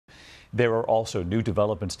There are also new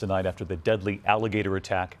developments tonight after the deadly alligator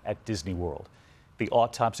attack at Disney World. The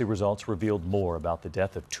autopsy results revealed more about the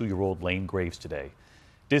death of 2-year-old Lane Graves today.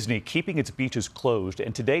 Disney keeping its beaches closed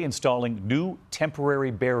and today installing new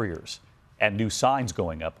temporary barriers and new signs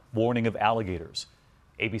going up warning of alligators.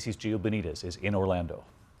 ABC's Gio Benitez is in Orlando.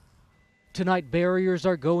 Tonight, barriers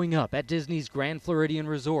are going up at Disney's Grand Floridian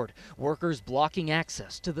Resort, workers blocking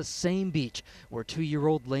access to the same beach where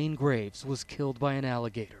 2-year-old Lane Graves was killed by an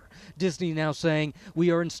alligator. Disney now saying,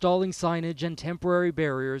 we are installing signage and temporary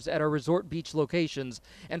barriers at our resort beach locations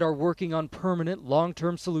and are working on permanent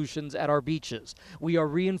long-term solutions at our beaches. We are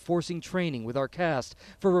reinforcing training with our cast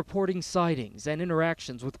for reporting sightings and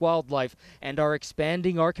interactions with wildlife and are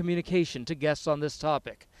expanding our communication to guests on this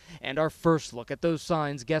topic. And our first look at those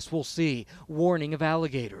signs guests will see, warning of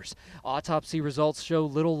alligators. Autopsy results show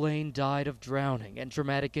little Lane died of drowning and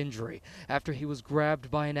traumatic injury after he was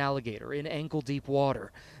grabbed by an alligator in ankle-deep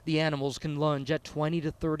water. The animals can lunge at 20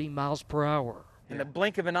 to 30 miles per hour. In the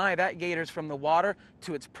blink of an eye, that gator's from the water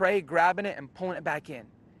to its prey, grabbing it and pulling it back in.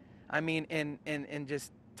 I mean, in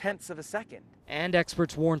just tenths of a second. And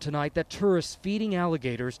experts warn tonight that tourists feeding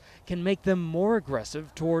alligators can make them more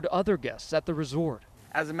aggressive toward other guests at the resort.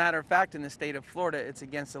 As a matter of fact, in the state of Florida, it's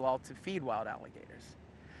against the law to feed wild alligators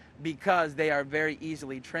because they are very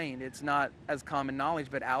easily trained. It's not as common knowledge,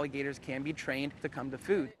 but alligators can be trained to come to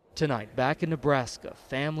food. Tonight, back in Nebraska,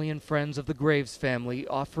 family and friends of the Graves family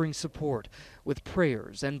offering support with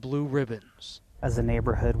prayers and blue ribbons. As a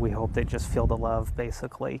neighborhood, we hope they just feel the love,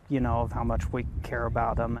 basically, of how much we care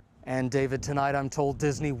about them. And David, tonight I'm told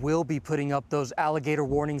Disney will be putting up those alligator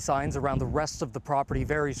warning signs around the rest of the property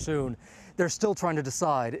very soon. They're still trying to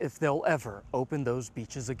decide if they'll ever open those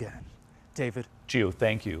beaches again. David. Gio,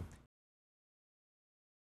 thank you.